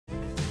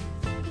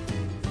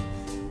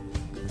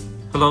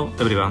Hello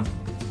everyone!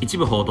 一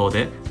部報道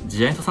で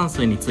次元素算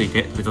数につい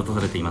て取り沙汰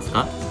されています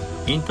が、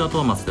インター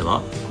トーマスで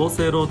は厚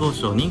生労働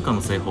省認可の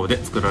製法で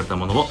作られた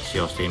ものを使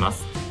用していま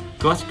す。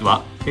詳しく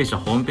は弊社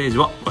ホームページ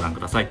をご覧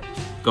ください。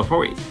Go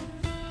for it!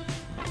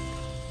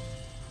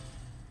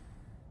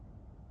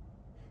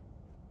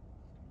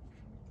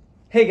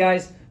 Hey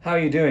guys, how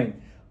are you doing?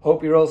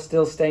 Hope you're all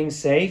still staying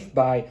safe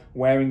by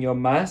wearing your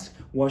mask,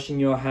 washing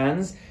your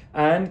hands,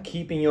 and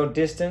keeping your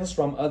distance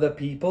from other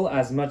people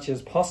as much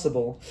as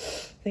possible.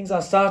 Things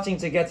are starting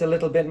to get a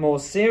little bit more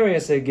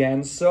serious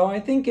again, so I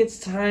think it's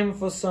time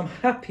for some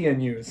happier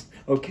news.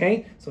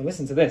 Okay, so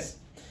listen to this.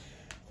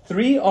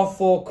 3 of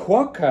 4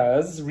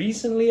 quokkas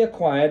recently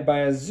acquired by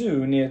a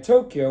zoo near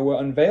Tokyo were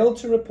unveiled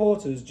to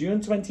reporters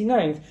June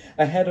 29th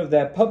ahead of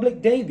their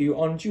public debut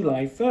on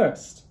July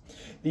 1st.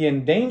 The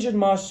endangered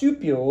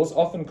marsupials,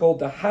 often called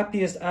the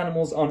happiest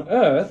animals on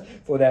Earth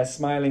for their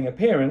smiling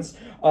appearance,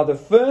 are the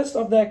first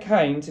of their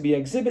kind to be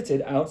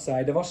exhibited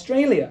outside of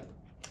Australia.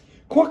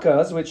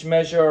 Quokkas, which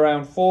measure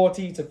around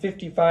 40 to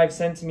 55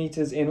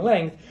 centimeters in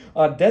length,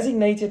 are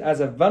designated as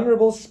a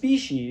vulnerable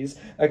species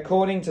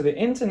according to the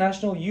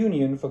International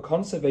Union for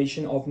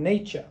Conservation of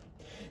Nature.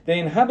 They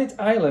inhabit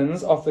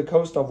islands off the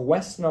coast of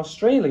Western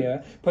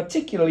Australia,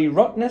 particularly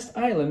Rottnest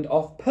Island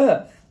off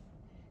Perth.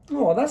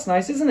 Oh, that's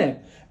nice, isn't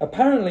it?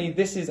 Apparently,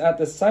 this is at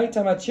the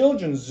Saitama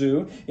Children's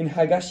Zoo in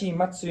Hagashi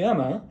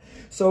Matsuyama,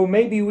 so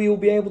maybe we will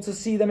be able to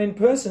see them in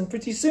person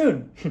pretty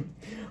soon.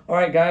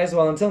 Alright guys,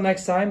 well until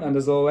next time, and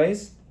as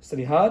always,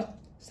 study hard,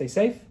 stay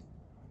safe,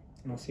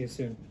 and I'll see you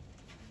soon.